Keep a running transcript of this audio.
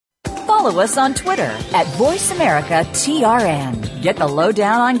follow us on Twitter at VoiceAmericaTRN. Get the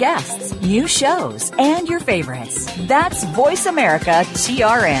lowdown on guests, new shows, and your favorites. That's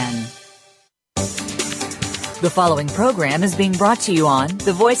VoiceAmericaTRN. The following program is being brought to you on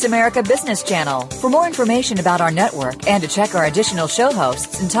the Voice America Business Channel. For more information about our network and to check our additional show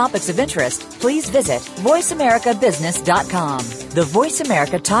hosts and topics of interest, please visit voiceamericabusiness.com. The Voice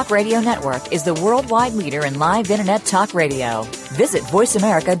America Talk Radio Network is the worldwide leader in live Internet talk radio. Visit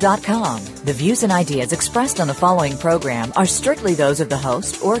voiceamerica.com. The views and ideas expressed on the following program are strictly those of the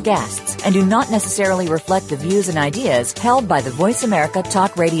host or guests and do not necessarily reflect the views and ideas held by the Voice America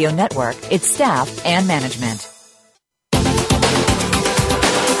Talk Radio Network, its staff, and management.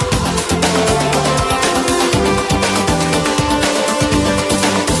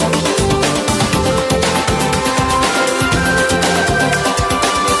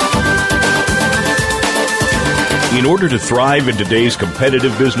 In order to thrive in today's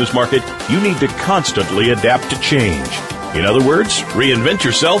competitive business market, you need to constantly adapt to change. In other words, reinvent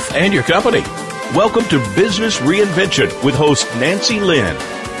yourself and your company. Welcome to Business Reinvention with host Nancy Lynn.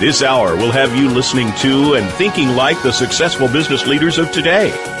 This hour will have you listening to and thinking like the successful business leaders of today.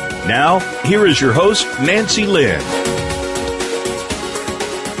 Now, here is your host, Nancy Lynn.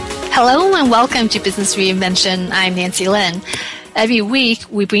 Hello and welcome to Business Reinvention. I'm Nancy Lynn. Every week,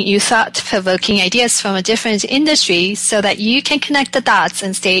 we bring you thought-provoking ideas from a different industry so that you can connect the dots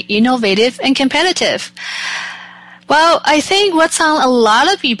and stay innovative and competitive. Well, I think what's on a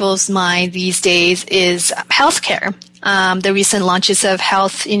lot of people's mind these days is healthcare. The recent launches of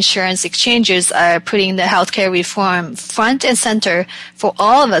health insurance exchanges are putting the healthcare reform front and center for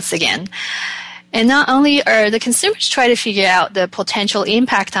all of us again. And not only are the consumers trying to figure out the potential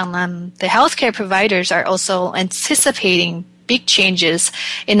impact on them, the healthcare providers are also anticipating big changes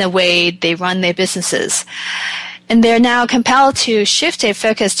in the way they run their businesses. And they're now compelled to shift their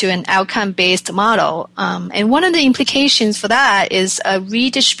focus to an outcome-based model. And one of the implications for that is a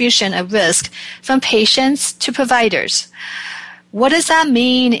redistribution of risk from patients to providers. What does that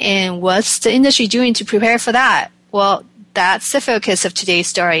mean, and what's the industry doing to prepare for that? Well, that's the focus of today's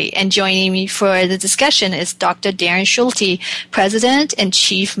story. And joining me for the discussion is Dr. Darren Schulte, President and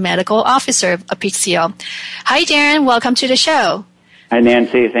Chief Medical Officer of Apixio. Hi, Darren. Welcome to the show. Hi,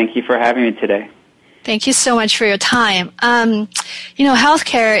 Nancy. Thank you for having me today. Thank you so much for your time.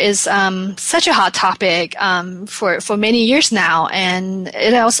 Healthcare is such a hot topic for many years now, and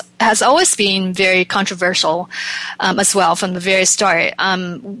it has always been very controversial as well from the very start.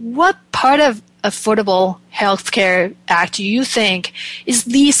 What part of Affordable Health Care Act do you think is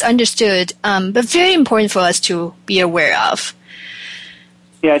least understood, but very important for us to be aware of?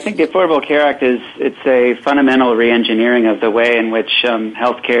 Yeah, I think the Affordable Care Act it's a fundamental reengineering of the way in which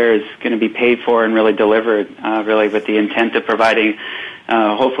health care is going to be paid for and really delivered, really with the intent of providing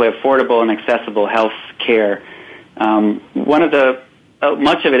hopefully affordable and accessible health care. Much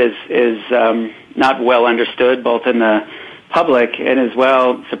of it is not well understood, both in the public and as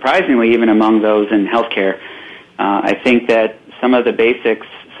well, surprisingly, even among those in healthcare. I think that some of the basics,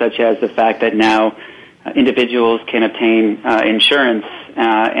 such as the fact that now individuals can obtain insurance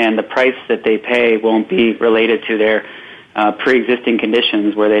and the price that they pay won't be related to their pre-existing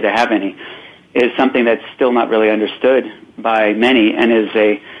conditions were they to have any, is something that's still not really understood by many and is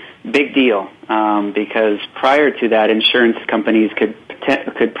a big deal because prior to that, insurance companies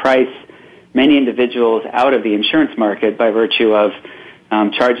could price many individuals out of the insurance market by virtue of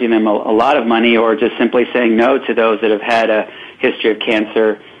charging them a lot of money or just simply saying no to those that have had a history of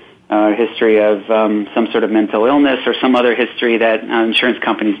cancer, history of some sort of mental illness, or some other history that insurance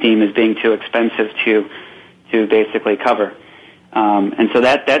companies deem as being too expensive to basically cover. And so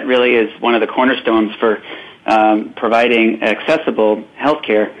that really is one of the cornerstones for providing accessible health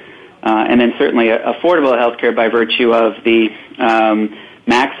care, and then certainly affordable health care by virtue of the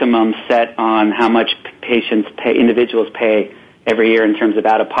maximum set on how much individuals pay every year in terms of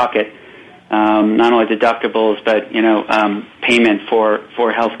out-of-pocket, not only deductibles, but payment for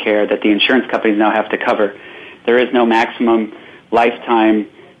health care that the insurance companies now have to cover. There is no maximum lifetime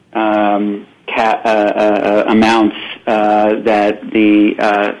amounts that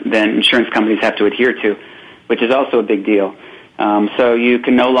then insurance companies have to adhere to, which is also a big deal. So you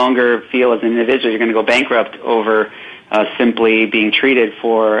can no longer feel as an individual you're going to go bankrupt over simply being treated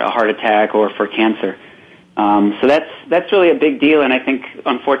for a heart attack or for cancer. So that's really a big deal, and I think,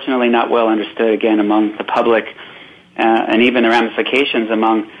 unfortunately, not well understood, again, among the public and even the ramifications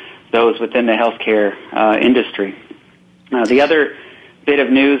among those within the healthcare industry. The other bit of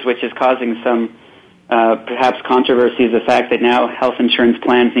news which is causing some perhaps controversy is the fact that now health insurance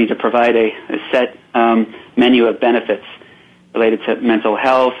plans need to provide a set menu of benefits related to mental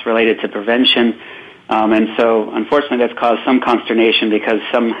health, related to prevention. And so, unfortunately, that's caused some consternation because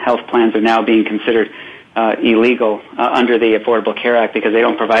some health plans are now being considered illegal under the Affordable Care Act because they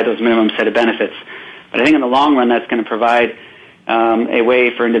don't provide those minimum set of benefits. But I think in the long run, that's going to provide a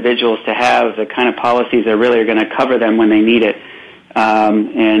way for individuals to have the kind of policies that really are going to cover them when they need it,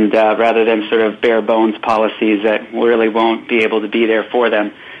 and rather than sort of bare bones policies that really won't be able to be there for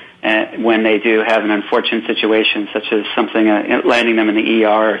them when they do have an unfortunate situation, such as something landing them in the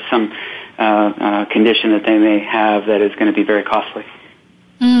ER or some condition that they may have that is going to be very costly.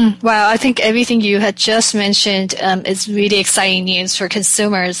 Wow, I think everything you had just mentioned is really exciting news for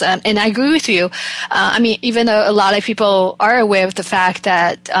consumers. And I agree with you. I mean, even though a lot of people are aware of the fact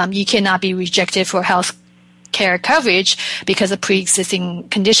that you cannot be rejected for health care coverage because of pre-existing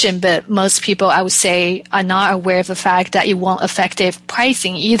condition, but most people, I would say, are not aware of the fact that it won't affect their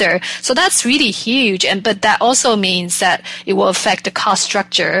pricing either. So that's really huge. But that also means that it will affect the cost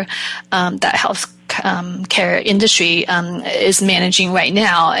structure that health care industry is managing right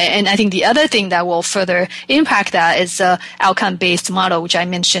now. And I think the other thing that will further impact that is the outcome-based model, which I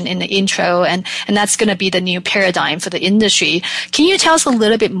mentioned in the intro, and that's going to be the new paradigm for the industry. Can you tell us a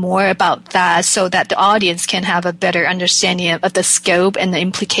little bit more about that so that the audience can have a better understanding of the scope and the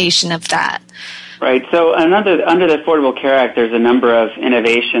implication of that? Right. So under the Affordable Care Act, there's a number of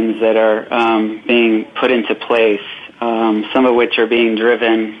innovations that are being put into place, some of which are being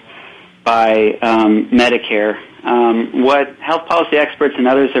driven by Medicare. What health policy experts and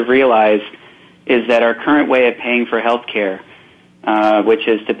others have realized is that our current way of paying for health care, which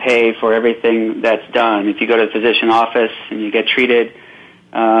is to pay for everything that's done. If you go to the physician office and you get treated,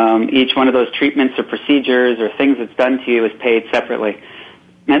 each one of those treatments or procedures or things that's done to you is paid separately.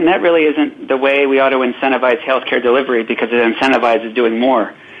 And that really isn't the way we ought to incentivize healthcare delivery, because it incentivizes doing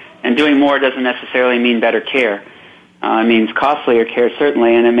more. And doing more doesn't necessarily mean better care. It means costlier care,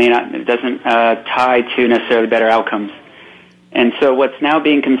 certainly, and it doesn't tie to necessarily better outcomes. And so what's now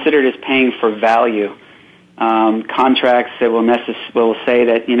being considered is paying for value. Contracts that will say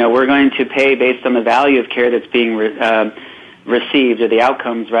that, we're going to pay based on the value of care that's being received or the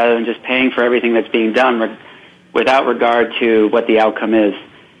outcomes, rather than just paying for everything that's being done without regard to what the outcome is.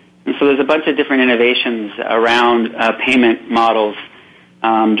 And so there's a bunch of different innovations around payment models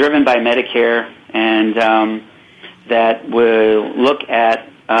driven by Medicare and that will look at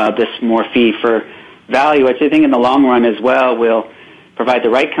this more fee for value, which I think in the long run as well will provide the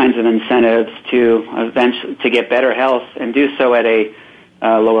right kinds of incentives to get better health and do so at a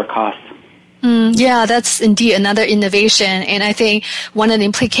lower cost. Yeah, that's indeed another innovation. And I think one of the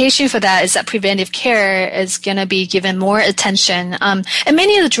implications for that is that preventive care is going to be given more attention. And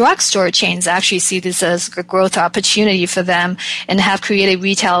many of the drugstore chains actually see this as a growth opportunity for them and have created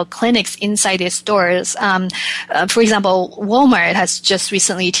retail clinics inside their stores. For example, Walmart has just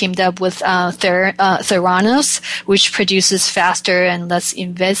recently teamed up with Theranos, which produces faster and less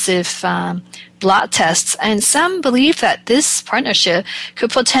invasive blood tests, and some believe that this partnership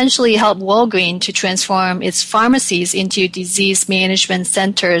could potentially help Walgreens to transform its pharmacies into disease management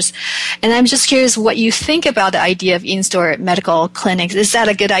centers. And I'm just curious what you think about the idea of in-store medical clinics. Is that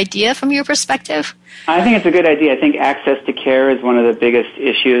a good idea from your perspective? I think it's a good idea. I think access to care is one of the biggest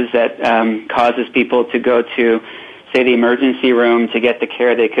issues that causes people to go to, say, the emergency room to get the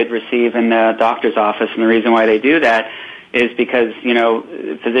care they could receive in the doctor's office. And the reason why they do that is because,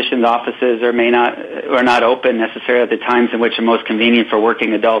 physicians' offices are not open necessarily at the times in which are most convenient for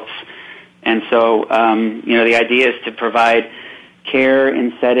working adults. And so, the idea is to provide care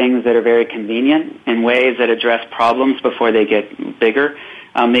in settings that are very convenient in ways that address problems before they get bigger.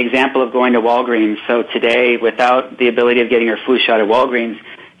 The example of going to Walgreens. So today, without the ability of getting your flu shot at Walgreens,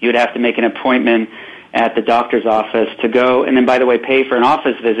 you would have to make an appointment at the doctor's office to go, and then, by the way, pay for an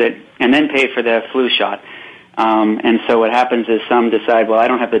office visit and then pay for the flu shot. And so what happens is some decide, well, I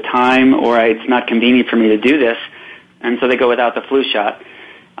don't have the time, or it's not convenient for me to do this, and so they go without the flu shot.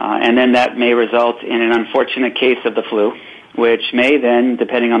 And then that may result in an unfortunate case of the flu, which may then,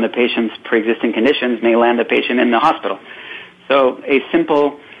 depending on the patient's pre-existing conditions, may land the patient in the hospital. So a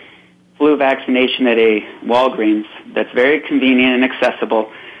simple flu vaccination at a Walgreens that's very convenient and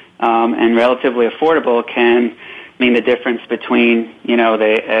accessible and relatively affordable can mean the difference between,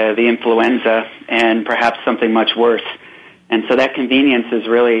 the influenza and perhaps something much worse. And so that convenience is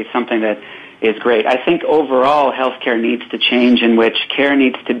really something that is great. I think overall healthcare needs to change, in which care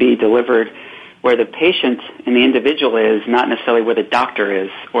needs to be delivered where the patient and the individual is, not necessarily where the doctor is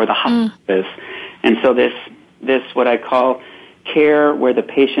or the hospital is. And so this what I call care where the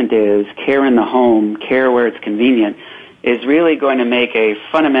patient is, care in the home, care where it's convenient, is really going to make a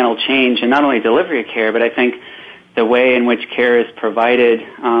fundamental change in not only delivery of care, but I think the way in which care is provided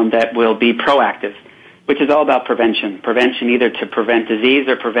that will be proactive, which is all about prevention. Prevention either to prevent disease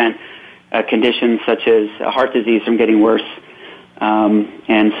or prevent conditions such as heart disease from getting worse.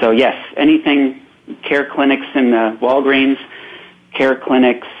 And so, yes, anything, care clinics in the Walgreens, care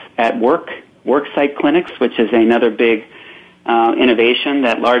clinics at worksite clinics, which is another big innovation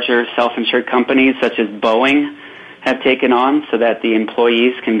that larger self-insured companies such as Boeing have taken on so that the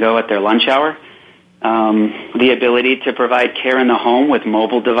employees can go at their lunch hour. The ability to provide care in the home with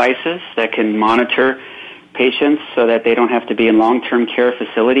mobile devices that can monitor patients so that they don't have to be in long-term care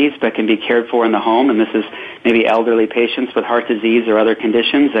facilities but can be cared for in the home. And this is maybe elderly patients with heart disease or other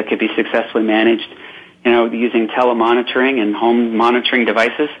conditions that could be successfully managed, using telemonitoring and home monitoring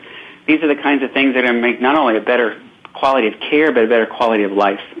devices. These are the kinds of things that are going to make not only a better quality of care but a better quality of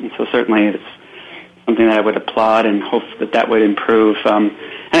life. And so certainly it's something that I would applaud and hope that would improve. And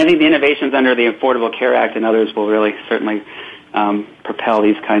I think the innovations under the Affordable Care Act and others will really certainly propel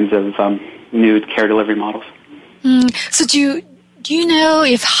these kinds of new care delivery models. So do you know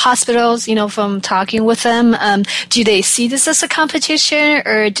if hospitals, from talking with them, do they see this as a competition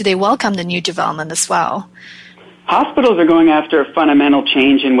or do they welcome the new development as well? Hospitals are going after a fundamental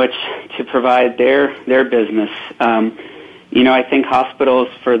change in which to provide their business. I think hospitals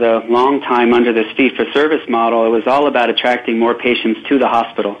for the long time under this fee-for-service model, it was all about attracting more patients to the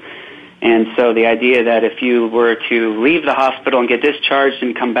hospital. And so the idea that if you were to leave the hospital and get discharged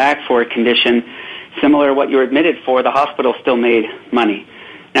and come back for a condition similar to what you were admitted for, the hospital still made money.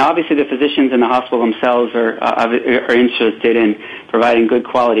 Now, obviously, the physicians in the hospital themselves are interested in providing good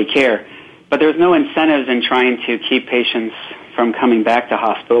quality care, but there's no incentives in trying to keep patients from coming back to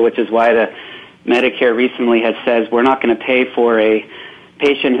hospital, which is why the Medicare recently has says we're not going to pay for a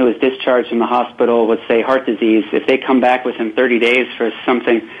patient who is discharged from the hospital with, say, heart disease. If they come back within 30 days for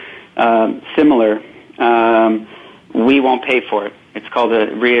something similar, we won't pay for it. It's called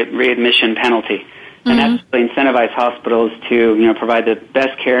a readmission penalty. And that's to incentivize hospitals to, provide the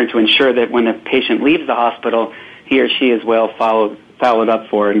best care and to ensure that when the patient leaves the hospital, he or she is well followed up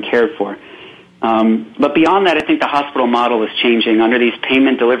for and cared for. But beyond that, I think the hospital model is changing. Under these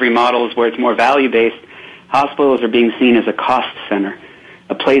payment delivery models where it's more value-based, hospitals are being seen as a cost center,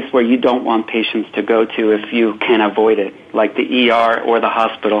 a place where you don't want patients to go to if you can avoid it, like the ER or the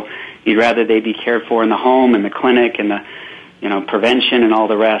hospital. You'd rather they be cared for in the home and the clinic and the, prevention and all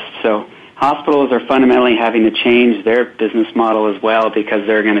the rest. So hospitals are fundamentally having to change their business model as well because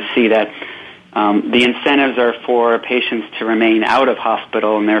they're going to see that the incentives are for patients to remain out of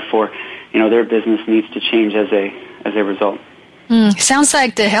hospital, and therefore, their business needs to change as a result. Sounds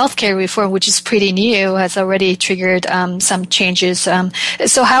like the healthcare reform, which is pretty new, has already triggered some changes.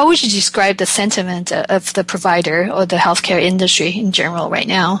 So how would you describe the sentiment of the provider or the healthcare industry in general right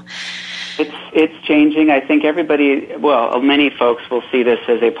now? It's changing. I think many folks will see this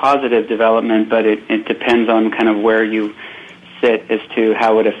as a positive development, but it depends on kind of where you sit as to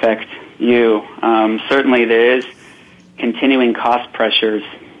how it affects you. Certainly there is continuing cost pressures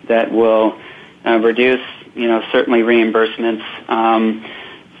that will reduce certainly reimbursements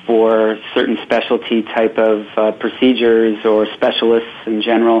for certain specialty type of procedures or specialists in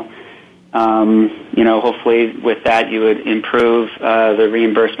general. Hopefully with that you would improve the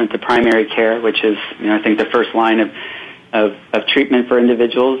reimbursement to primary care, which is, I think the first line of treatment for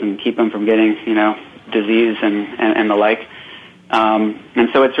individuals and keep them from getting, disease and the like. And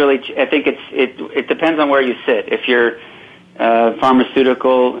so it's really, I think it depends on where you sit. If you're a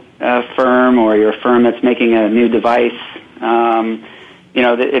pharmaceutical firm or you're a firm that's making a new device,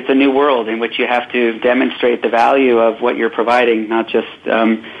 it's a new world in which you have to demonstrate the value of what you're providing, not just,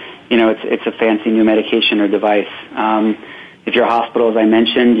 it's a fancy new medication or device. If you're a hospital, as I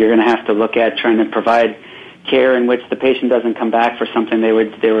mentioned, you're going to have to look at trying to provide care in which the patient doesn't come back for something they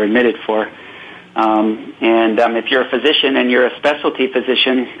were admitted for. If you're a physician and you're a specialty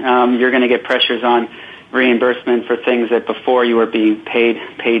physician, you're going to get pressures on reimbursement for things that before you were being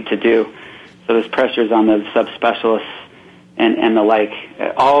paid to do. So there's pressures on the subspecialists and the like,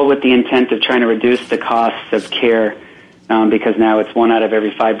 all with the intent of trying to reduce the costs of care, because now it's $1 out of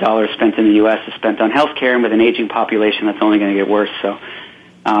every $5 spent in the U.S. is spent on health care, and with an aging population, that's only going to get worse. So,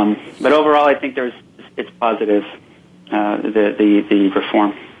 but overall, I think it's positive, the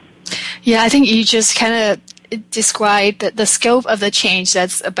reform. Yeah, I think you just kind of describe the scope of the change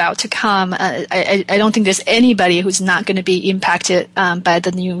that's about to come, I don't think there's anybody who's not going to be impacted by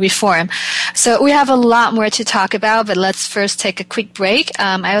the new reform. So we have a lot more to talk about, but let's first take a quick break.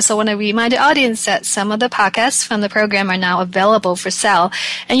 I also want to remind the audience that some of the podcasts from the program are now available for sale,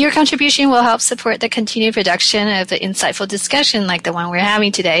 and your contribution will help support the continued production of the insightful discussion like the one we're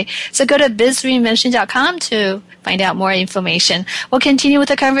having today. So go to bizreinvention.com to find out more information. We'll continue with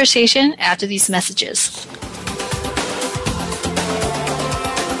the conversation after these messages.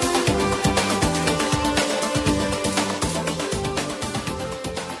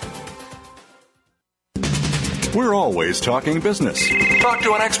 We're always talking business. Talk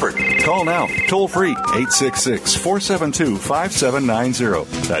to an expert. Call now, toll free,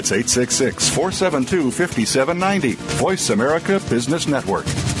 866-472-5790. That's 866-472-5790. Voice America Business Network.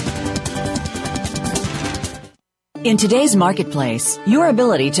 In today's marketplace, your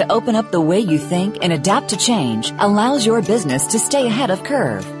ability to open up the way you think and adapt to change allows your business to stay ahead of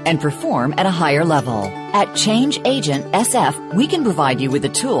curve and perform at a higher level. At Change Agent SF, we can provide you with the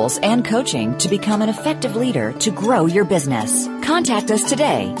tools and coaching to become an effective leader to grow your business. Contact us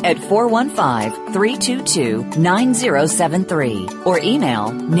today at 415-322-9073 or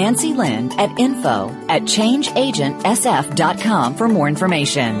email Nancy Lynn at info@changeagentsf.com for more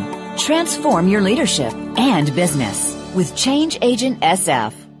information. Transform your leadership and business with Change Agent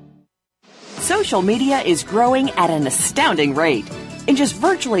SF. Social media is growing at an astounding rate. In just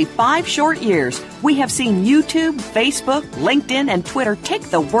virtually 5 short years, we have seen YouTube, Facebook, LinkedIn, and Twitter take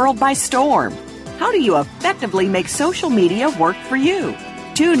the world by storm. How do you effectively make social media work for you?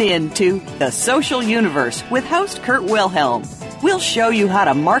 Tune in to The Social Universe with host Kurt Wilhelm. We'll show you how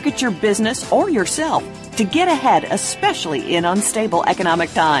to market your business or yourself to get ahead, especially in unstable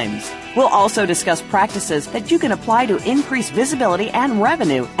economic times. We'll also discuss practices that you can apply to increase visibility and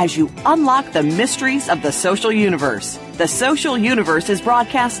revenue as you unlock the mysteries of the social universe. The Social Universe is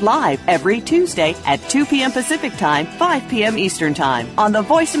broadcast live every Tuesday at 2 p.m. Pacific Time, 5 p.m. Eastern Time on the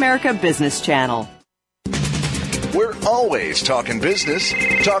Voice America Business Channel. We're always talking business.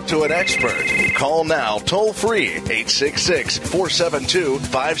 Talk to an expert. Call now toll free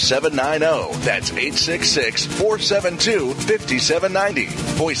 866-472-5790. That's 866-472-5790.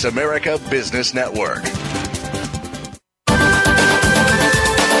 Voice America Business Network.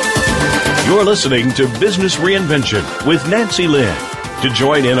 You're listening to Business Reinvention with Nancy Lynn. To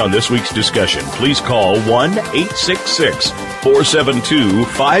join in on this week's discussion, please call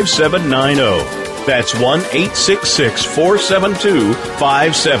 1-866-472-5790. That's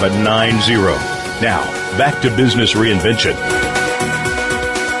 1-866-472-5790. Now, back to Business Reinvention.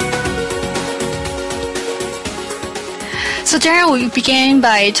 So, Darren, we began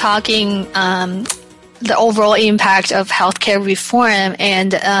by talking the overall impact of healthcare reform,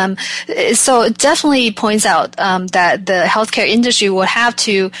 and so it definitely points out that the healthcare industry will have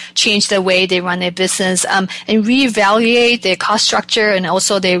to change the way they run their business and reevaluate their cost structure and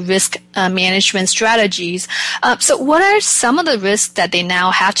also their risk management strategies. So what are some of the risks that they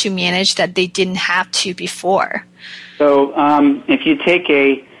now have to manage that they didn't have to before? So if you take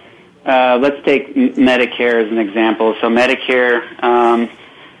let's take Medicare as an example. So Medicare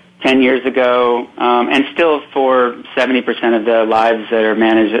 10 years ago, and still for 70% of the lives that are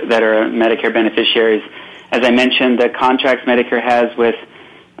managed, that are Medicare beneficiaries. As I mentioned, the contracts Medicare has with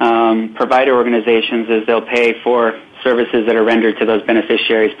provider organizations is they'll pay for services that are rendered to those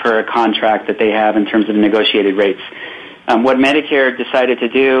beneficiaries per contract that they have in terms of negotiated rates. What Medicare decided to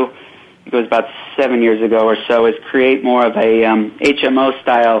do, it was about 7 years ago or so, is create more of a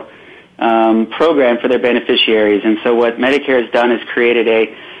HMO-style program for their beneficiaries. And so what Medicare has done is created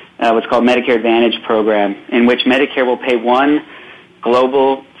what's called Medicare Advantage program, in which Medicare will pay one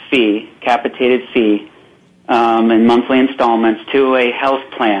global fee, capitated fee, in monthly installments to a health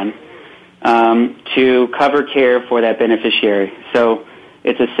plan to cover care for that beneficiary. So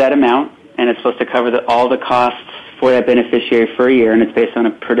it's a set amount, and it's supposed to cover all the costs for that beneficiary for a year, and it's based on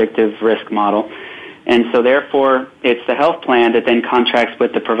a predictive risk model. And so therefore, it's the health plan that then contracts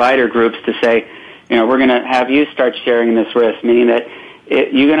with the provider groups to say, we're going to have you start sharing this risk, meaning that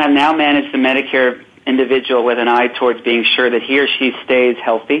you're going to now manage the Medicare individual with an eye towards being sure that he or she stays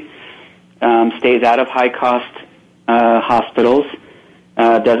healthy, stays out of high-cost hospitals,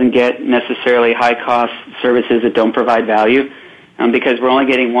 doesn't get necessarily high-cost services that don't provide value, because we're only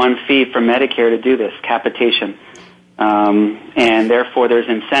getting one fee from Medicare to do this, capitation. And therefore, there's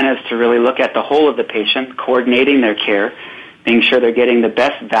incentives to really look at the whole of the patient, coordinating their care, being sure they're getting the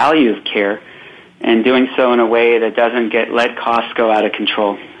best value of care, and doing so in a way that doesn't let costs go out of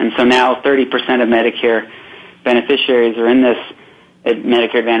control. And so now 30% of Medicare beneficiaries are in this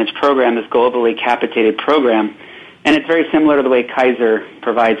Medicare Advantage program, this globally capitated program. And it's very similar to the way Kaiser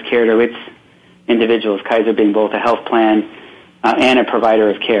provides care to its individuals, Kaiser being both a health plan and a provider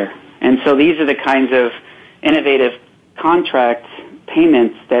of care. And so these are the kinds of innovative contract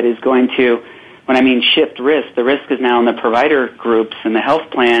payments that is going to, when I mean shift risk, the risk is now in the provider groups and the health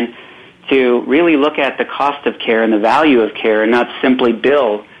plan to really look at the cost of care and the value of care and not simply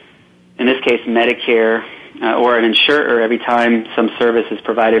bill, in this case, Medicare or an insurer every time some service is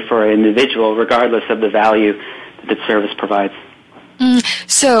provided for an individual, regardless of the value that the service provides.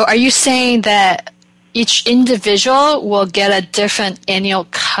 So are you saying that each individual will get a different annual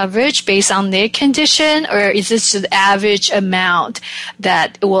coverage based on their condition, or is this the average amount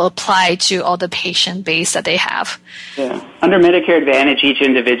that will apply to all the patient base that they have? Yeah. Under Medicare Advantage, each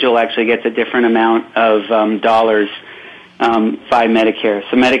individual actually gets a different amount of dollars by Medicare.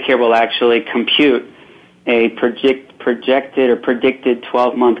 So Medicare will actually compute a projected or predicted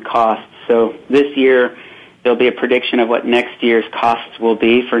 12-month cost. So this year, there'll be a prediction of what next year's costs will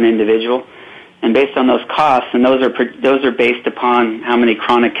be for an individual. And based on those costs, and those are based upon how many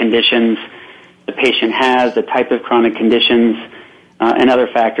chronic conditions the patient has, the type of chronic conditions, and other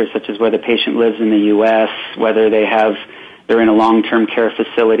factors such as where the patient lives in the U.S., whether they're in a long-term care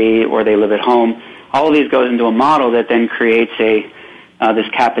facility or they live at home. All of these goes into a model that then creates this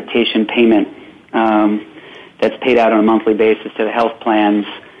capitation payment that's paid out on a monthly basis to the health plans.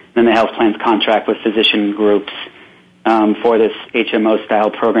 Then the health plans contract with physician groups for this HMO-style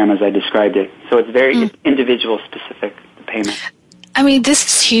program as I described it. So it's very individual-specific, the payment. I mean, this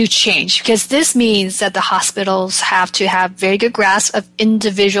is huge change because this means that the hospitals have to have very good grasp of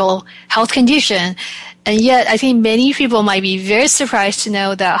individual health condition. And yet, I think many people might be very surprised to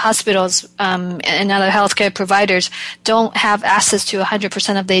know that hospitals and other healthcare providers don't have access to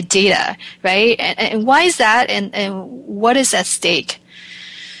 100% of their data, right? And why is that, and what is at stake?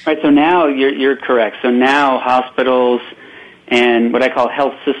 Right, so now you're correct. So now hospitals and what I call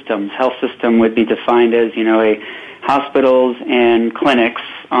health systems. Health system would be defined as, hospitals and clinics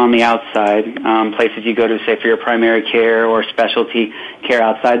on the outside, places you go to, say, for your primary care or specialty care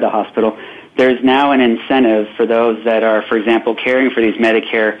outside the hospital. There's now an incentive for those that are, for example, caring for these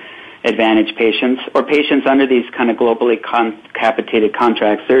Medicare Advantage patients or patients under these kind of globally capitated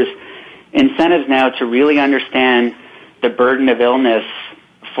contracts. There's incentives now to really understand the burden of illness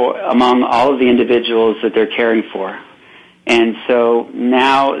among all of the individuals that they're caring for. And so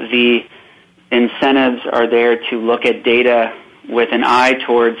now the incentives are there to look at data with an eye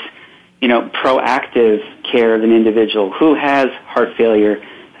towards, proactive care of an individual who has heart failure,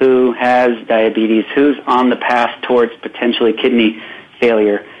 who has diabetes, who's on the path towards potentially kidney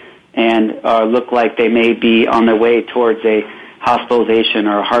failure, and look like they may be on their way towards a hospitalization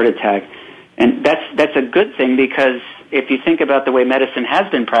or a heart attack. And that's a good thing because if you think about the way medicine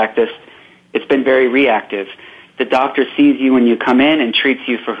has been practiced, it's been very reactive. The doctor sees you when you come in and treats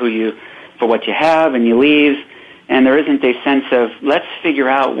you for what you have, and you leave, and there isn't a sense of let's figure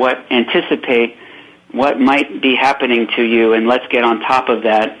out anticipate what might be happening to you, and let's get on top of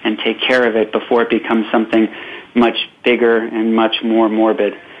that and take care of it before it becomes something much bigger and much more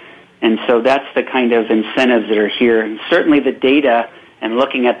morbid. And so that's the kind of incentives that are here. And certainly the data and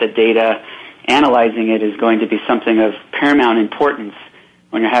looking at the data, analyzing it is going to be something of paramount importance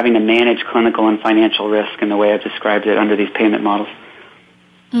when you're having to manage clinical and financial risk in the way I've described it under these payment models.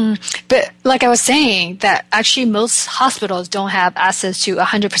 But like I was saying, that actually most hospitals don't have access to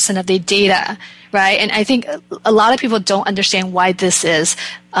 100% of their data, right? And I think a lot of people don't understand why this is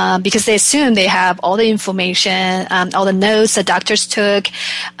because they assume they have all the information, all the notes that doctors took,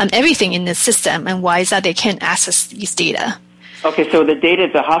 everything in the system, and why is that they can't access these data? Okay, so the data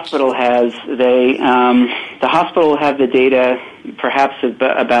the hospital has, the hospital will have the data perhaps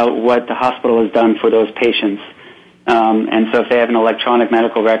about what the hospital has done for those patients. And so if they have an electronic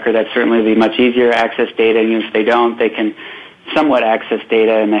medical record, that certainly would be much easier to access data. And if they don't, they can somewhat access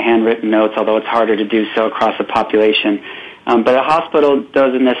data in the handwritten notes, although it's harder to do so across a population. But a hospital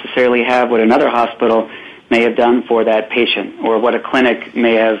doesn't necessarily have what another hospital may have done for that patient or what a clinic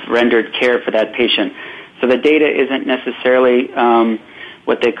may have rendered care for that patient. So the data isn't necessarily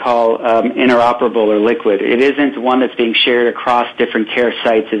what they call interoperable or liquid. It isn't one that's being shared across different care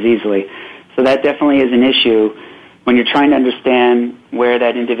sites as easily. So that definitely is an issue when you're trying to understand where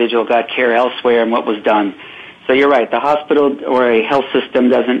that individual got care elsewhere and what was done. So you're right, the hospital or a health system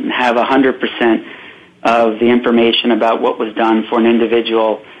doesn't have 100% of the information about what was done for an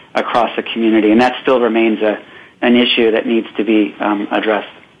individual across a community, and that still remains an issue that needs to be addressed.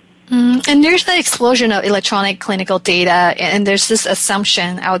 And there's the explosion of electronic clinical data, and there's this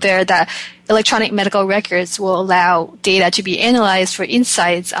assumption out there that electronic medical records will allow data to be analyzed for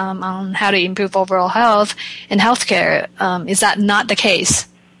insights on how to improve overall health and healthcare. Is that not the case?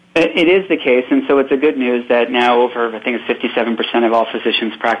 It is the case, and so it's a good news that now over, I think it's 57% of all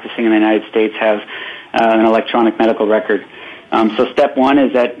physicians practicing in the United States have an electronic medical record. So step one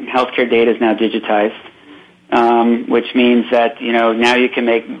is that healthcare data is now digitized. Which means that, now you can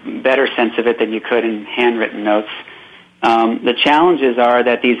make better sense of it than you could in handwritten notes. The challenges are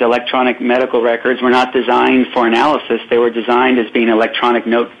that these electronic medical records were not designed for analysis. They were designed as being electronic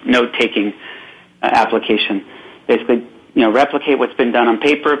note-taking application. Basically, replicate what's been done on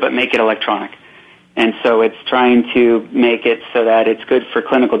paper, but make it electronic. And so it's trying to make it so that it's good for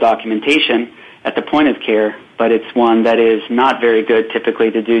clinical documentation at the point of care, but it's one that is not very good typically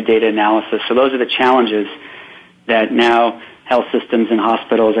to do data analysis. So those are the challenges that now health systems and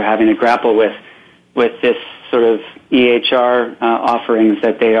hospitals are having to grapple with this sort of EHR offerings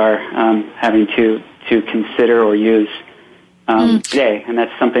that they are having to consider or use today. And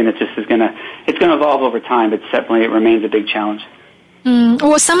that's something that just is going to evolve over time, but certainly it remains a big challenge.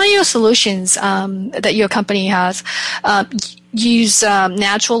 Well, some of your solutions that your company has use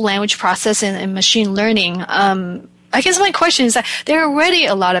natural language processing and machine learning. I guess my question is that there are already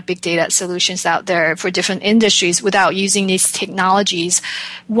a lot of big data solutions out there for different industries without using these technologies.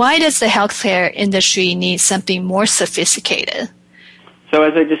 Why does the healthcare industry need something more sophisticated? So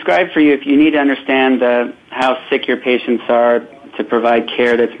as I described for you, if you need to understand how sick your patients are, to provide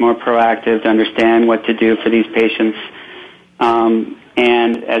care that's more proactive, to understand what to do for these patients,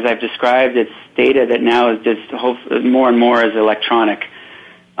 and as I've described, it's data that now is just more and more is electronic.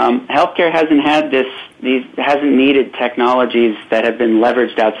 Healthcare hasn't needed technologies that have been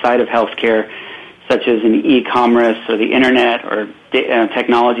leveraged outside of healthcare, such as an e-commerce or the internet or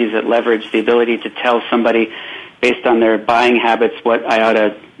technologies that leverage the ability to tell somebody based on their buying habits what I ought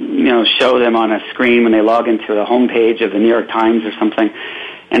to, show them on a screen when they log into the homepage of the New York Times or something.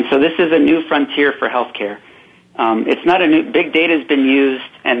 And so this is a new frontier for healthcare. It's not big data has been used,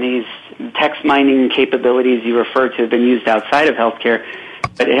 and these text mining capabilities you refer to have been used outside of healthcare,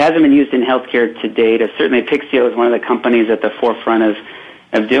 but it hasn't been used in healthcare to date. Certainly Apixio is one of the companies at the forefront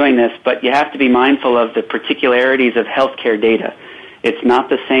of doing this, but you have to be mindful of the particularities of healthcare data. It's not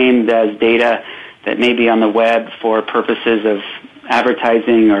the same as data that may be on the web for purposes of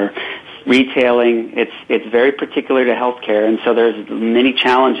advertising or retailing. It's very particular to healthcare, and so there's many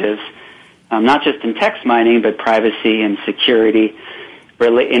challenges, not just in text mining, but privacy and security,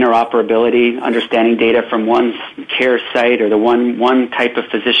 interoperability, understanding data from one care site or the one type of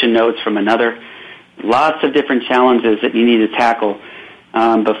physician notes from another. Lots of different challenges that you need to tackle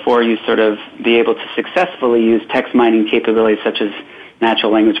before you sort of be able to successfully use text mining capabilities such as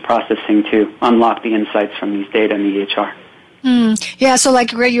natural language processing to unlock the insights from these data in the EHR. Yeah, so like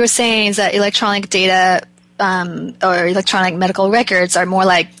Greg, you were saying is that electronic data or electronic medical records are more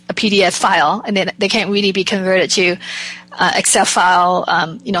like a PDF file, and they can't really be converted to Excel file,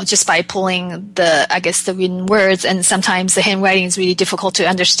 just by pulling the written words, and sometimes the handwriting is really difficult to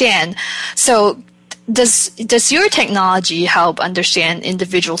understand. So does your technology help understand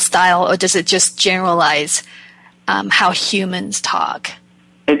individual style, or does it just generalize how humans talk?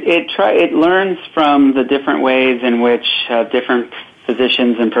 It learns from the different ways in which different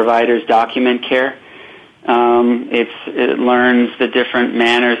physicians and providers document care. It learns the different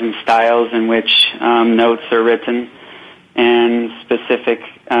manners and styles in which notes are written and specific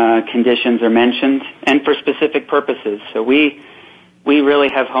conditions are mentioned, and for specific purposes. So we really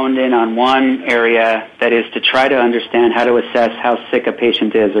have honed in on one area, that is to try to understand how to assess how sick a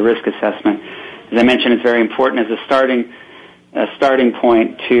patient is, a risk assessment. As I mentioned, it's very important as a starting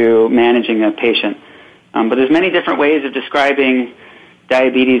point to managing a patient. But there's many different ways of describing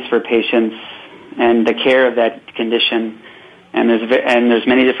diabetes for patients and the care of that condition, and there's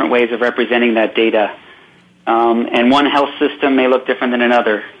many different ways of representing that data. And one health system may look different than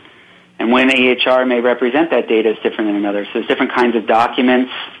another, and one EHR may represent that data as different than another. So there's different kinds of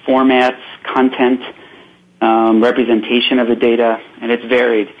documents, formats, content, representation of the data, and it's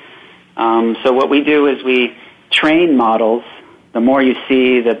varied. So what we do is we train models. The more you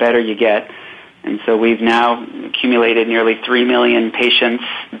see, the better you get. And so we've now accumulated nearly 3 million patients'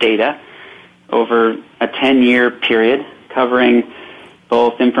 data over a 10-year period, covering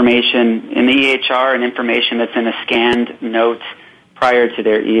both information in the EHR and information that's in a scanned note prior to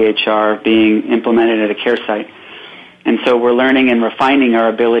their EHR being implemented at a care site. And so we're learning and refining our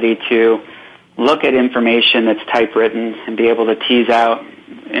ability to look at information that's typewritten and be able to tease out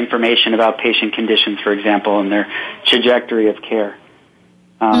information about patient conditions, for example, and their trajectory of care.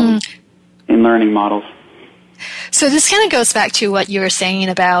 in learning models. So this kind of goes back to what you were saying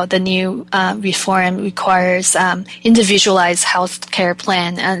about the new reform requires individualized healthcare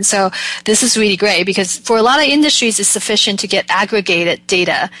plan. And so this is really great because for a lot of industries, it's sufficient to get aggregated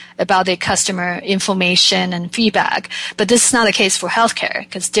data about their customer information and feedback. But this is not the case for healthcare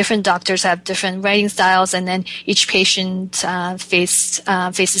because different doctors have different writing styles and then each patient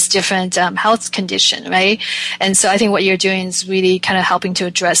faces different health condition, right? And so I think what you're doing is really kind of helping to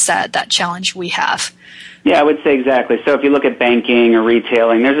address that challenge we have. Yeah, I would say exactly. So if you look at banking or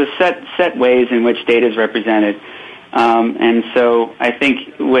retailing, there's a set ways in which data is represented. And so I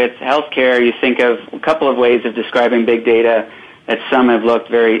think with healthcare, you think of a couple of ways of describing big data that some have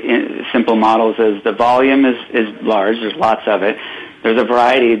looked very simple models as the volume is large, there's lots of it. There's a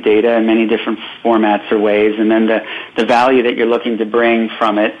variety of data in many different formats or ways, and then the value that you're looking to bring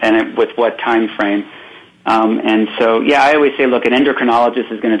from it and with what time frame. And so, yeah, I always say, look, an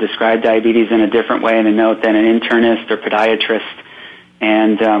endocrinologist is going to describe diabetes in a different way in a note than an internist or podiatrist.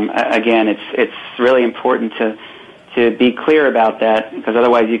 And again, it's really important to be clear about that because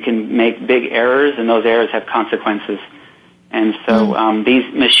otherwise you can make big errors, and those errors have consequences. And so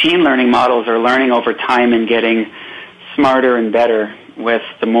these machine learning models are learning over time and getting smarter and better with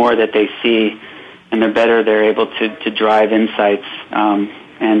the more that they see, and the better they're able to drive insights.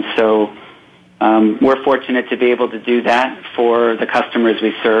 And so we're fortunate to be able to do that for the customers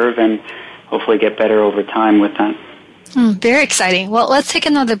we serve and hopefully get better over time with that. Very exciting. Well, let's take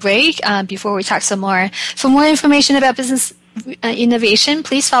another break before we talk some more. For more information about business innovation,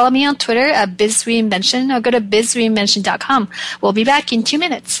 please follow me on Twitter at BizReinvention or go to bizreinvention.com. We'll be back in 2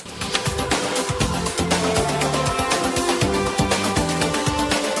 minutes.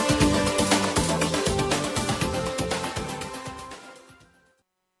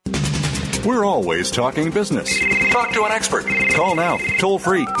 We're always talking business. Talk to an expert. Call now, toll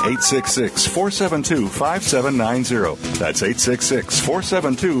free, 866-472-5790. That's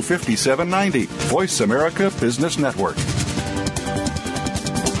 866-472-5790. Voice America Business Network.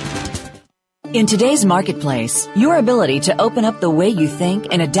 In today's marketplace, your ability to open up the way you think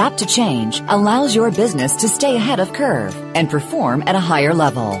and adapt to change allows your business to stay ahead of curve and perform at a higher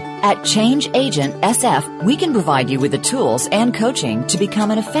level. At Change Agent SF, we can provide you with the tools and coaching to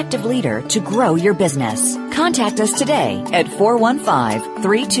become an effective leader to grow your business. Contact us today at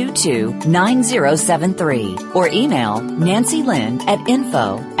 415-322-9073 or email Nancy Lynn at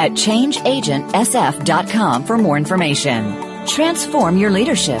info@changeagentsf.com for more information. Transform your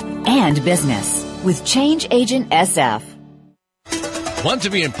leadership and business with Change Agent SF. Want to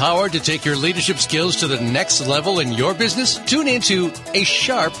be empowered to take your leadership skills to the next level in your business? Tune into A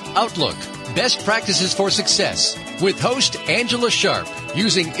Sharp Outlook, Best Practices for Success, with host Angela Sharp.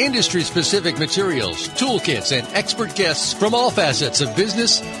 Using industry-specific materials, toolkits, and expert guests from all facets of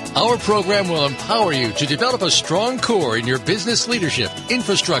business, our program will empower you to develop a strong core in your business leadership,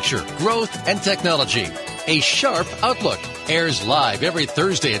 infrastructure, growth, and technology. A Sharp Outlook airs live every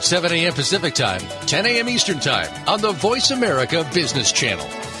Thursday at 7 a.m. Pacific Time, 10 a.m. Eastern Time on the Voice America Business Channel.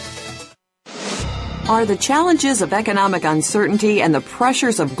 Are the challenges of economic uncertainty and the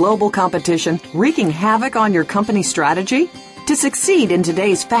pressures of global competition wreaking havoc on your company's strategy? To succeed in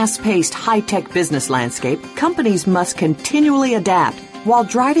today's fast-paced, high-tech business landscape, companies must continually adapt while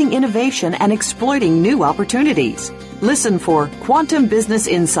driving innovation and exploiting new opportunities. Listen for Quantum Business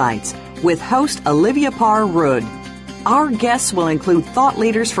Insights with host Olivia Parr-Rudd. Our guests will include thought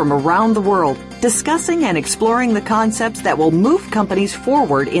leaders from around the world discussing and exploring the concepts that will move companies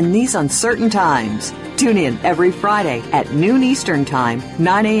forward in these uncertain times. Tune in every Friday at noon Eastern Time,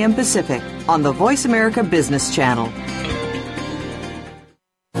 9 a.m. Pacific on the Voice America Business Channel.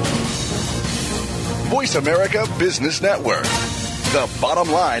 Voice America Business Network, the bottom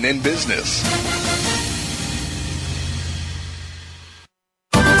line in business.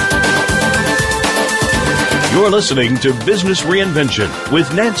 You're listening to Business Reinvention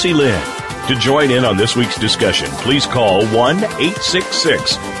with Nancy Lynn. To join in on this week's discussion, please call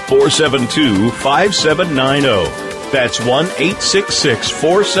 1-866-472-5790. That's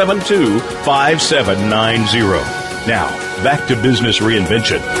 1-866-472-5790. Now, back to Business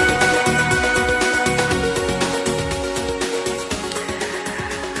Reinvention.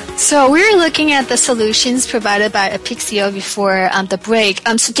 So we're looking at the solutions provided by Apixio before the break.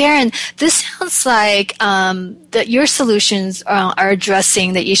 So Darren, this sounds like that your solutions are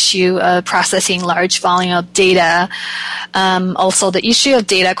addressing the issue of processing large volume of data, also the issue of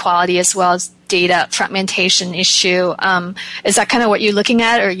data quality as well as data fragmentation issue. Is that kind of what you're looking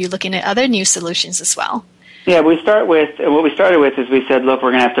at, or are you looking at other new solutions as well? Yeah, what we started with is we said, look,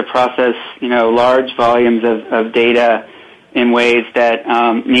 we're going to have to process, large volumes of data in ways that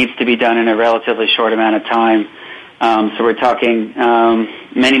needs to be done in a relatively short amount of time. So we're talking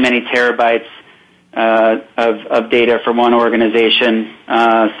many, many terabytes of data for one organization.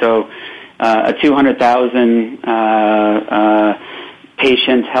 So a 200,000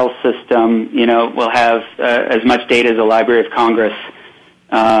 patient health system, will have as much data as the Library of Congress.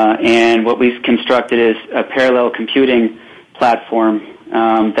 And what we've constructed is a parallel computing platform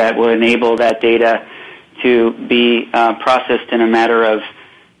that will enable that data to be processed in a matter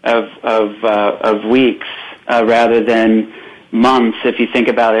of weeks rather than months. If you think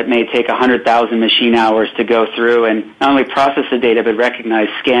about it, it may take 100,000 machine hours to go through and not only process the data but recognize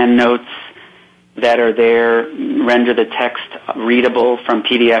scan notes that are there, render the text readable from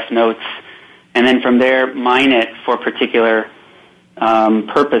PDF notes, and then from there mine it for particular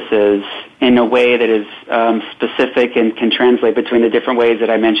purposes in a way that is specific and can translate between the different ways that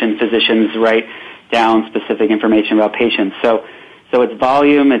I mentioned physicians write down specific information about patients. So it's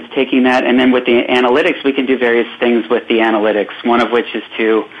volume, it's taking that, and then with the analytics, we can do various things with the analytics, one of which is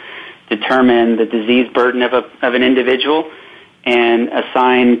to determine the disease burden of an individual and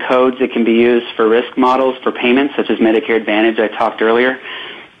assign codes that can be used for risk models for payments, such as Medicare Advantage I talked earlier.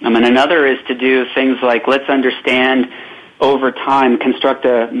 And another is to do things like let's understand over time, construct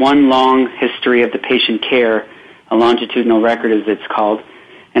one long history of the patient care, a longitudinal record as it's called,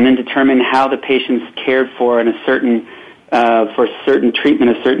 and then determine how the patient's cared for in a certain treatment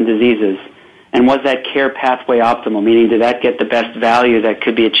of certain diseases. And was that care pathway optimal, meaning did that get the best value that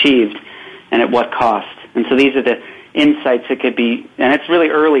could be achieved and at what cost? And so these are the insights that could be, and it's really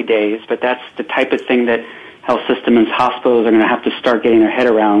early days, but that's the type of thing that health systems and hospitals are going to have to start getting their head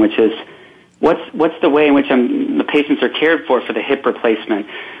around, which is what's the way in which the patients are cared for the hip replacement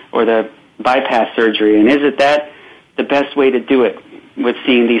or the bypass surgery, and is it that the best way to do it with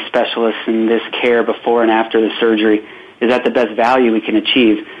seeing these specialists and this care before and after the surgery? Is that the best value we can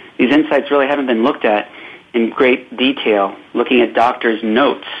achieve? These insights really haven't been looked at in great detail, looking at doctors'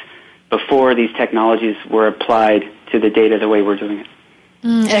 notes before these technologies were applied to the data the way we're doing it.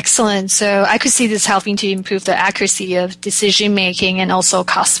 Excellent. So I could see this helping to improve the accuracy of decision making and also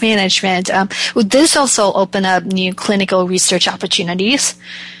cost management. Would this also open up new clinical research opportunities?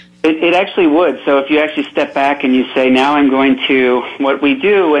 It actually would. So if you actually step back and you say, now I'm going to, what we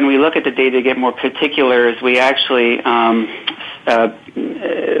do when we look at the data to get more particular is we actually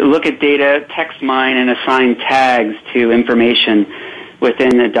look at data, text mine, and assign tags to information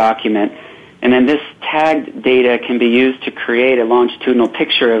within the document. And then this tagged data can be used to create a longitudinal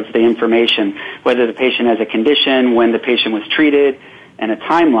picture of the information, whether the patient has a condition, when the patient was treated, and a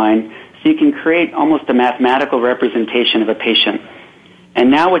timeline. So you can create almost a mathematical representation of a patient. And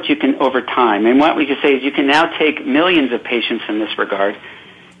now what you can, over time, and what we can say is you can now take millions of patients in this regard,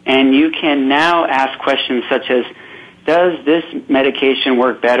 and you can now ask questions such as, does this medication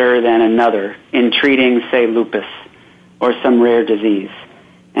work better than another in treating, say, lupus or some rare disease?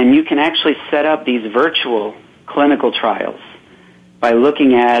 And you can actually set up these virtual clinical trials by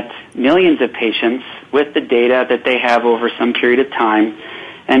looking at millions of patients with the data that they have over some period of time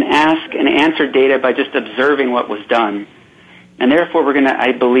and ask and answer data by just observing what was done. And therefore, we're going to,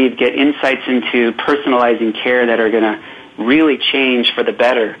 I believe, get insights into personalizing care that are going to really change for the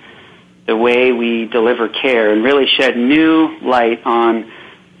better the way we deliver care and really shed new light on,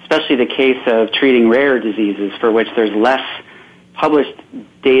 especially the case of treating rare diseases for which there's less published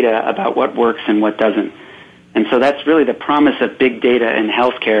data about what works and what doesn't. And so that's really the promise of big data in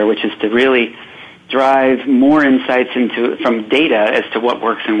healthcare, which is to really drive more insights from data as to what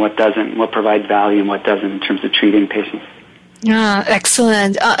works and what doesn't, what provides value and what doesn't in terms of treating patients. Yeah,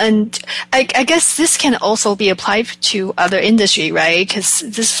 excellent. And I guess this can also be applied to other industry, right? Because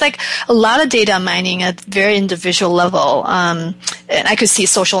this is like a lot of data mining at very individual level. And I could see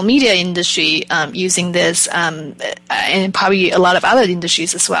social media industry using this, and probably a lot of other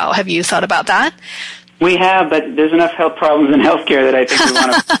industries as well. Have you thought about that? We have, but there's enough health problems in healthcare that I think we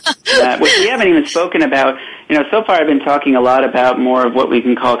want to. Which we haven't even spoken about. So far I've been talking a lot about more of what we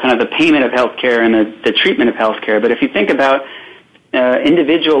can call kind of the payment of healthcare and the treatment of healthcare. But if you think about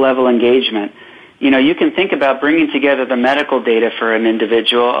individual level engagement, you can think about bringing together the medical data for an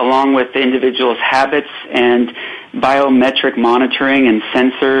individual along with the individual's habits and biometric monitoring and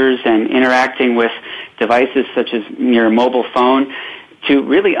sensors and interacting with devices such as your mobile phone to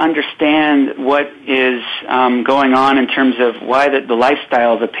really understand what is going on in terms of why the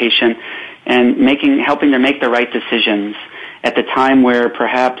lifestyle of a patient and helping them make the right decisions at the time where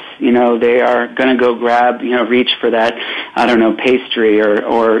perhaps, they are going to go grab, reach for that, pastry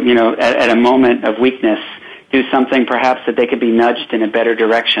or at a moment of weakness, do something perhaps that they could be nudged in a better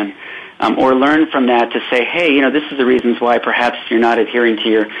direction. or learn from that to say, hey, this is the reasons why perhaps you're not adhering to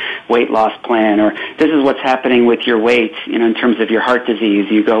your weight loss plan, or this is what's happening with your weight, in terms of your heart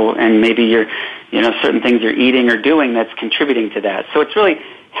disease. You go and maybe you're, certain things you're eating or doing that's contributing to that. So it's really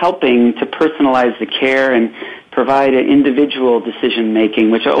helping to personalize the care and provide an individual decision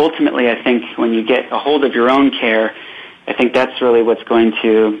making, which ultimately I think when you get a hold of your own care, I think that's really what's going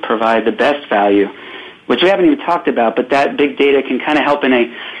to provide the best value, which we haven't even talked about, but that big data can kind of help in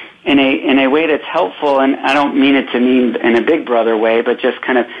a way that's helpful, and I don't mean it to mean in a big brother way, but just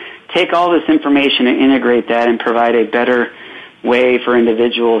kind of take all this information and integrate that and provide a better way for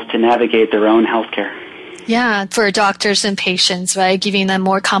individuals to navigate their own health care. Yeah, for doctors and patients, right? Giving them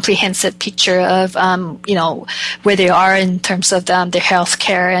more comprehensive picture of, where they are in terms of their health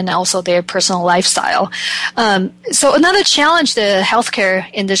care and also their personal lifestyle. So another challenge the healthcare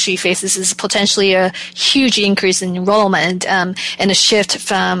industry faces is potentially a huge increase in enrollment and a shift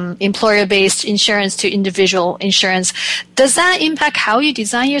from employer-based insurance to individual insurance. Does that impact how you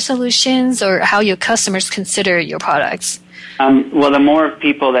design your solutions or how your customers consider your products? Well, the more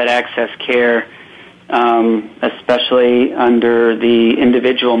people that access care, especially under the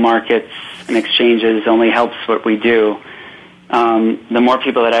individual markets and exchanges, only helps what we do. The more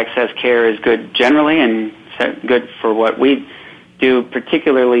people that access care is good generally and good for what we do,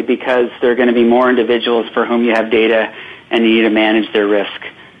 particularly because there are going to be more individuals for whom you have data and you need to manage their risk.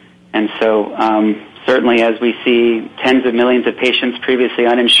 And so certainly as we see tens of millions of patients previously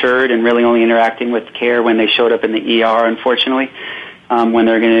uninsured and really only interacting with care when they showed up in the ER, unfortunately, when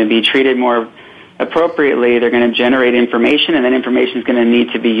they're going to be treated more appropriately, they're going to generate information, and that information is going to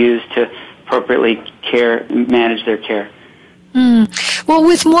need to be used to appropriately manage their care. Well,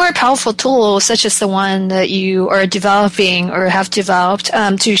 with more powerful tools, such as the one that you are developing or have developed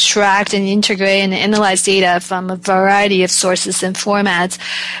to extract and integrate and analyze data from a variety of sources and formats,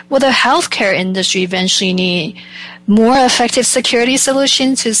 will the healthcare industry eventually need more effective security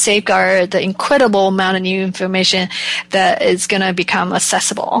solutions to safeguard the incredible amount of new information that is going to become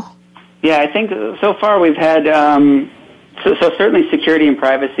accessible? Yeah, I think so far we've had, so certainly security and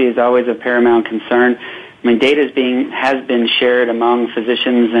privacy is always of paramount concern. I mean, data has been shared among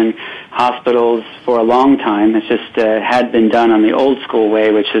physicians and hospitals for a long time. It's just had been done on the old school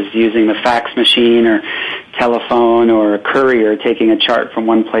way, which is using the fax machine or telephone or a courier taking a chart from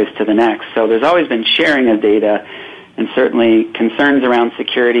one place to the next. So there's always been sharing of data, and certainly concerns around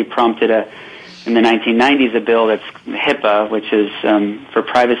security prompted in the 1990s, a bill that's HIPAA, which is for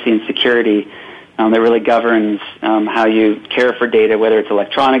privacy and security, that really governs how you care for data, whether it's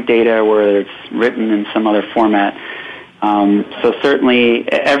electronic data or whether it's written in some other format. So certainly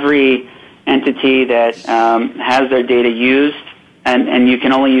every entity that has their data used, and you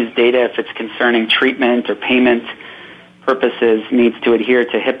can only use data if it's concerning treatment or payment purposes, needs to adhere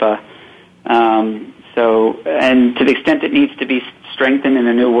to HIPAA. And to the extent it needs to be strengthened in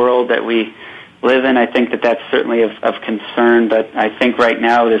the new world that we live in, I think that that's certainly of concern, but I think right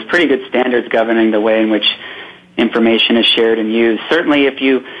now there's pretty good standards governing the way in which information is shared and used. Certainly if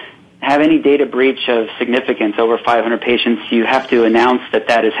you have any data breach of significance, over 500 patients, you have to announce that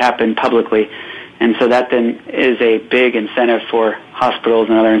has happened publicly, and so that then is a big incentive for hospitals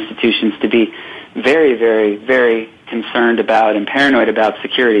and other institutions to be very, very, very concerned about and paranoid about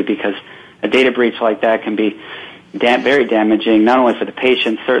security, because a data breach like that can be very damaging, not only for the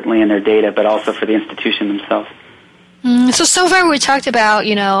patients, certainly in their data, but also for the institution themselves. So far we talked about,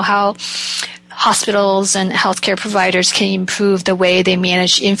 how hospitals and healthcare providers can improve the way they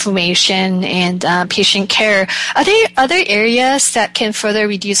manage information and patient care. Are there other areas that can further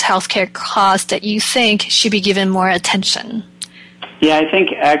reduce healthcare costs that you think should be given more attention? Yeah, I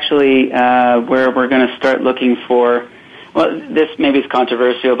think actually where we're going to start looking for, well, this maybe is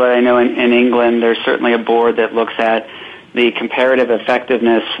controversial, but I know in England there's certainly a board that looks at the comparative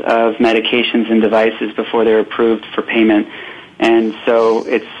effectiveness of medications and devices before they're approved for payment. And so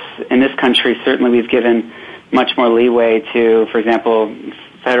it's, in this country, certainly we've given much more leeway to, for example,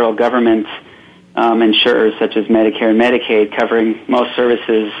 federal government insurers such as Medicare and Medicaid covering most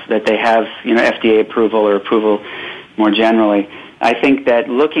services that they have, FDA approval or approval more generally. I think that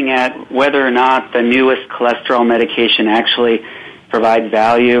looking at whether or not the newest cholesterol medication actually provides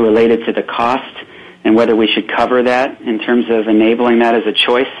value related to the cost and whether we should cover that in terms of enabling that as a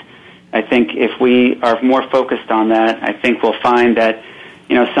choice, I think if we are more focused on that, I think we'll find that,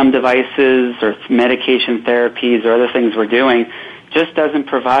 some devices or medication therapies or other things we're doing just doesn't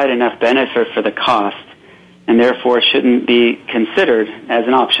provide enough benefit for the cost and therefore shouldn't be considered as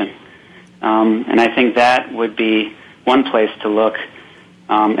an option. And I think that would be one place to look.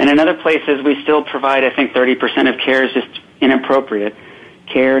 And in other places, we still provide, I think 30% of care is just inappropriate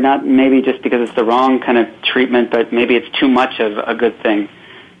care, not maybe just because it's the wrong kind of treatment, but maybe it's too much of a good thing.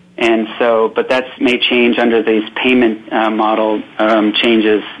 And so, but that may change under these payment model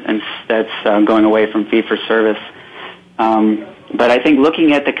changes, and that's going away from fee-for-service. But I think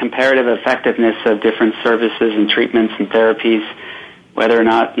looking at the comparative effectiveness of different services and treatments and therapies, whether or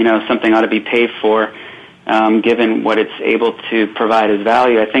not, something ought to be paid for, given what it's able to provide as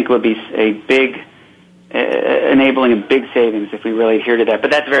value, I think would be a big, enabling a big savings if we really adhere to that. But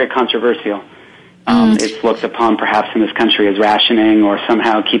that's very controversial. It's looked upon perhaps in this country as rationing or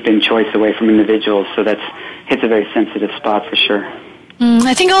somehow keeping choice away from individuals, so hits a very sensitive spot for sure.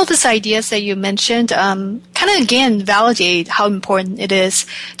 I think all these ideas that you mentioned kind of, again, validate how important it is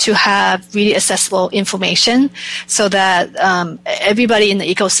to have really accessible information so that everybody in the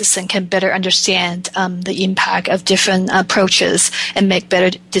ecosystem can better understand the impact of different approaches and make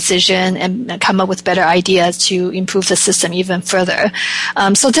better decisions and come up with better ideas to improve the system even further.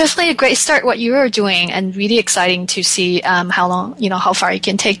 So definitely a great start what you are doing, and really exciting to see how far you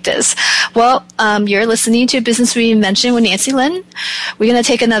can take this. Well, you're listening to Business Reinvention with Nancy Lin. We're going to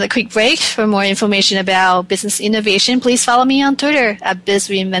take another quick break. For more information about business innovation, please follow me on Twitter at Biz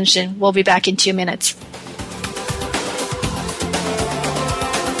Reinvention. We'll be back in 2 minutes.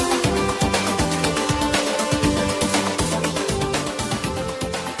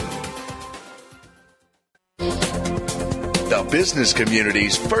 The business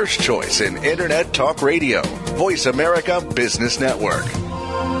community's first choice in Internet Talk Radio. Voice America Business Network.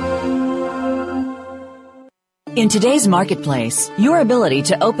 In today's marketplace, your ability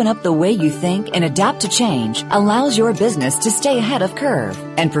to open up the way you think and adapt to change allows your business to stay ahead of curve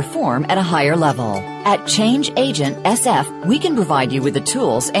and perform at a higher level. At Change Agent SF, we can provide you with the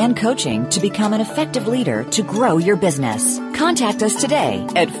tools and coaching to become an effective leader to grow your business. Contact us today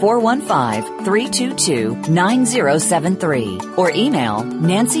at 415-322-9073 or email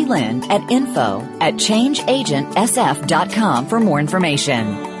Nancy Lin at info@changeagentsf.com for more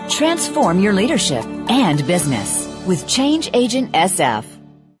information. Transform your leadership and business with Change Agent SF.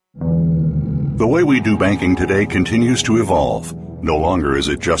 The way we do banking today continues to evolve. No longer is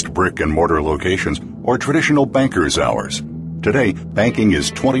it just brick and mortar locations or traditional banker's hours. Today, banking is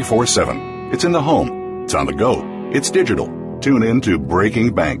 24/7. It's in the home. It's on the go. It's digital. Tune in to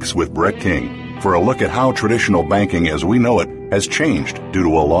Breaking Banks with Brett King for a look at how traditional banking as we know it has changed due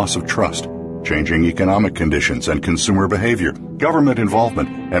to a loss of trust, changing economic conditions and consumer behavior, government involvement,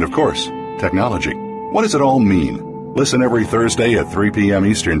 and of course, technology. What does it all mean? Listen every Thursday at 3 p.m.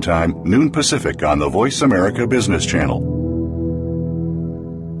 Eastern Time, noon Pacific on the Voice America Business Channel.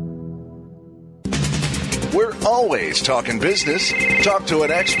 We're always talking business. Talk to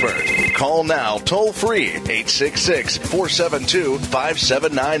an expert. Call now toll free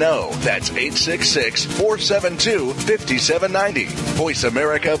 866-472-5790. That's 866-472-5790. Voice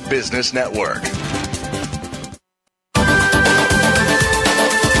America Business Network.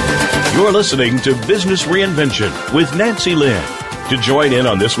 You're listening to Business Reinvention with Nancy Lin. To join in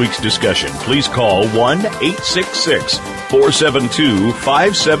on this week's discussion, please call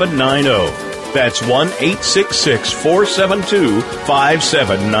 1-866-472-5790. That's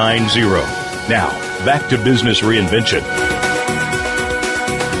 1-866-472-5790. Now, back to Business Reinvention.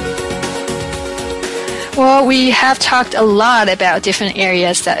 Well, we have talked a lot about different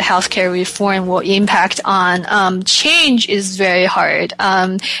areas that healthcare reform will impact on. Change is very hard,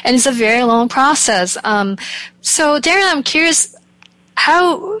 and it's a very long process. So, Darren, I'm curious,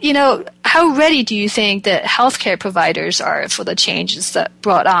 how ready do you think that healthcare providers are for the changes that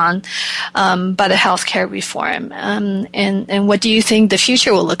brought on by the healthcare reform? And what do you think the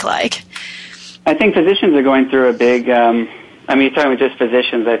future will look like? I think physicians are going through a big, you're talking with just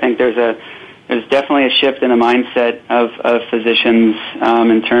physicians. I think there's definitely a shift in the mindset of physicians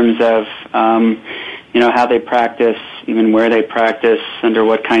in terms of, how they practice, even where they practice, under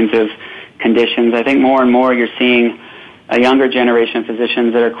what kinds of conditions. I think more and more you're seeing a younger generation of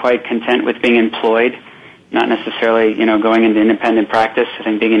physicians that are quite content with being employed, not necessarily, going into independent practice. I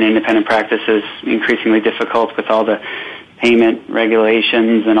think being in independent practice is increasingly difficult with all the payment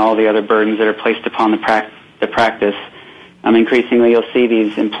regulations and all the other burdens that are placed upon the practice. Increasingly, you'll see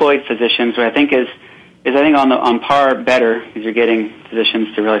these employed physicians, who I think is on par better, because you're getting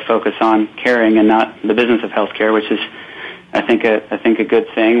physicians to really focus on caring and not the business of healthcare, which is, I think a good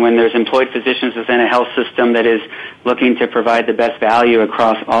thing. When there's employed physicians within a health system that is looking to provide the best value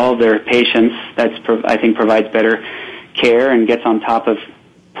across all their patients, I think provides better care and gets on top of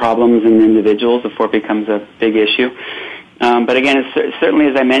problems in individuals before it becomes a big issue. But again, certainly,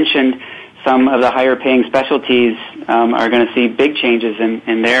 as I mentioned, some of the higher paying specialties are going to see big changes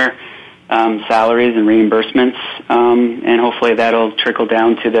in their salaries and reimbursements, and hopefully that'll trickle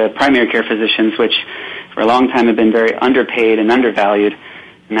down to the primary care physicians, which for a long time have been very underpaid and undervalued.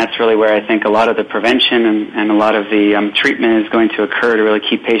 And that's really where I think a lot of the prevention and a lot of the treatment is going to occur to really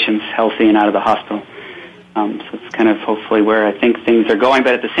keep patients healthy and out of the hospital. So it's kind of hopefully where I think things are going.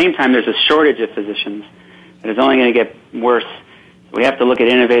 But at the same time, there's a shortage of physicians that is only going to get worse. We have to look at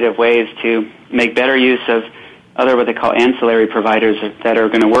innovative ways to make better use of other what they call ancillary providers that are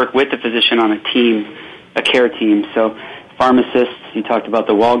going to work with the physician on a team, a care team. So pharmacists, you talked about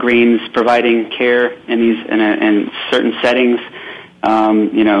the Walgreens providing care in these in certain settings.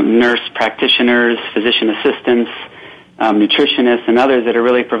 Nurse practitioners, physician assistants, nutritionists, and others that are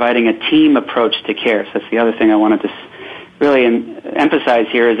really providing a team approach to care. So that's the other thing I wanted to really emphasize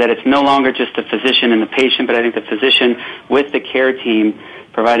here is that it's no longer just the physician and the patient, but I think the physician with the care team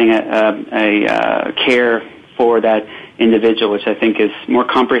providing a care for that individual, which I think is more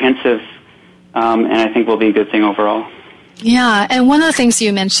comprehensive, and I think will be a good thing overall. Yeah, and one of the things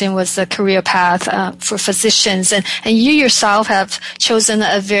you mentioned was the career path for physicians, and you yourself have chosen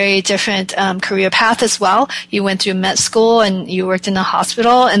a very different career path as well. You went through med school and you worked in a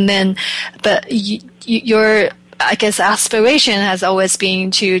hospital, and then, but your, I guess, aspiration has always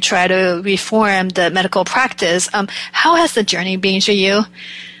been to try to reform the medical practice. How has the journey been for you?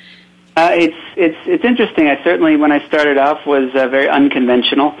 It's interesting. I certainly, when I started off, was very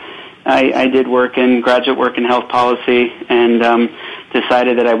unconventional. I did graduate work in health policy, and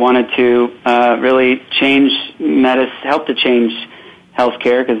decided that I wanted to really help to change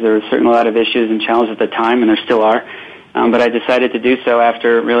healthcare, because there were certainly a lot of issues and challenges at the time, and there still are. But I decided to do so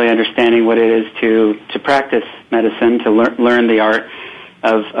after really understanding what it is to practice medicine, to learn the art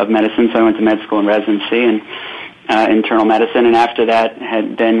of medicine. So I went to med school and residency and internal medicine, and after that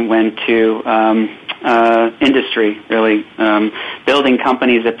then went to industry, really building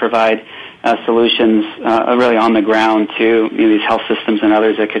companies that provide solutions really on the ground to these health systems and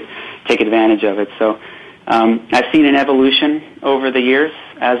others that could take advantage of it. So I've seen an evolution over the years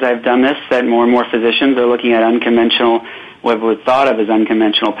as I've done this, that more and more physicians are looking at unconventional, what was thought of as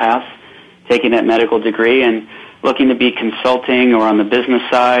unconventional paths, taking that medical degree and looking to be consulting or on the business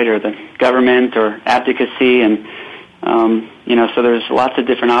side or the government or advocacy, and so there's lots of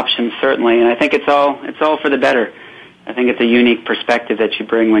different options, certainly, and I think it's all for the better. I think it's a unique perspective that you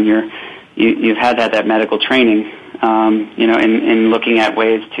bring when you've had that medical training, in looking at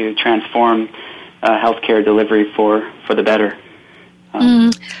ways to transform healthcare delivery for the better.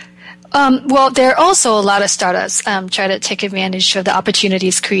 Well, there are also a lot of startups try to take advantage of the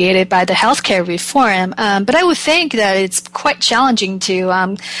opportunities created by the healthcare reform. But I would think that it's quite challenging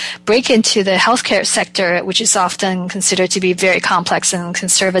to break into the healthcare sector, which is often considered to be very complex and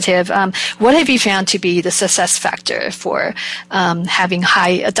conservative. What have you found to be the success factor for having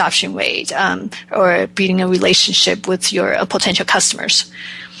high adoption rate or building a relationship with your potential customers?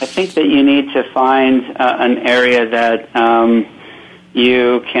 I think that you need to find an area that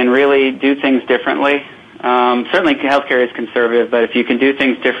you can really do things differently. Certainly healthcare is conservative, but if you can do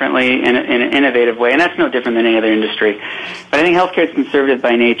things differently in an innovative way, and that's no different than any other industry. But I think healthcare is conservative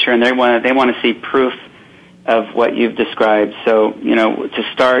by nature, and they want to see proof of what you've described. So, to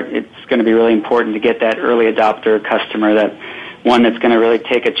start, it's going to be really important to get that early adopter customer, that one that's going to really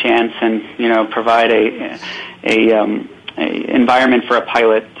take a chance and, provide a environment for a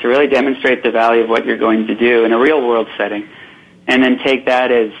pilot to really demonstrate the value of what you're going to do in a real world setting. And then take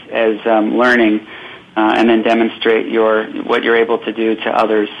that as learning, and then demonstrate what you're able to do to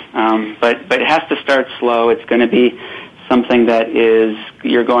others. But it has to start slow. It's going to be something that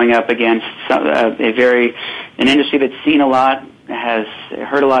you're going up against an industry that's seen a lot, has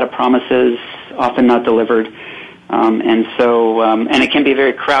heard a lot of promises, often not delivered, and it can be a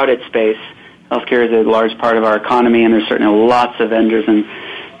very crowded space. Healthcare is a large part of our economy, and there's certainly lots of vendors and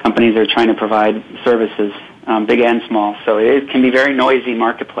companies that are trying to provide services. Big and small. So it can be a very noisy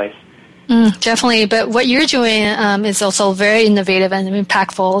marketplace. Definitely, but what you're doing is also very innovative and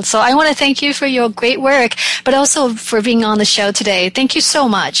impactful. So I want to thank you for your great work, but also for being on the show today. Thank you so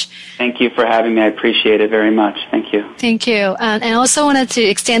much. Thank you for having me. I appreciate it very much. Thank you. Thank you. And I also wanted to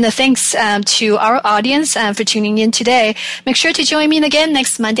extend the thanks to our audience for tuning in today. Make sure to join me again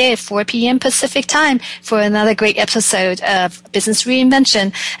next Monday at 4 p.m. Pacific Time for another great episode of Business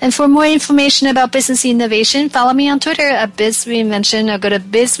Reinvention. And for more information about business innovation, follow me on Twitter at BizReinvention or go to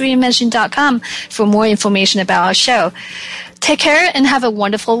bizreinvention.com for more information about our show. Take care and have a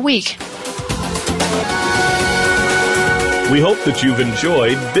wonderful week. We hope that you've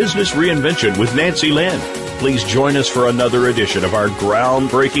enjoyed Business Reinvention with Nancy Lin. please join us for another edition of our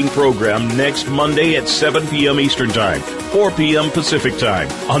groundbreaking program next Monday at 7 p.m. Eastern Time, 4 p.m. Pacific Time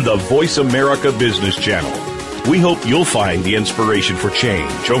on the Voice America Business Channel. We hope you'll find the inspiration for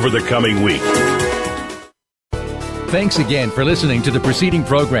change over the coming week. Thanks again for listening to the preceding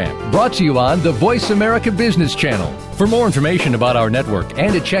program, brought to you on the Voice America Business Channel. For more information about our network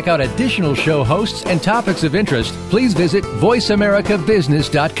and to check out additional show hosts and topics of interest, please visit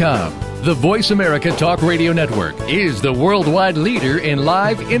voiceamericabusiness.com. The Voice America Talk Radio Network is the worldwide leader in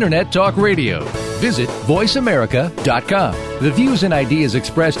live Internet talk radio. Visit voiceamerica.com. The views and ideas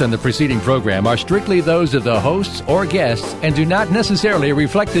expressed on the preceding program are strictly those of the hosts or guests and do not necessarily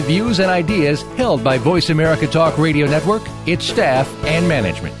reflect the views and ideas held by Voice America Talk Radio Network, its staff, and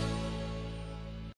management.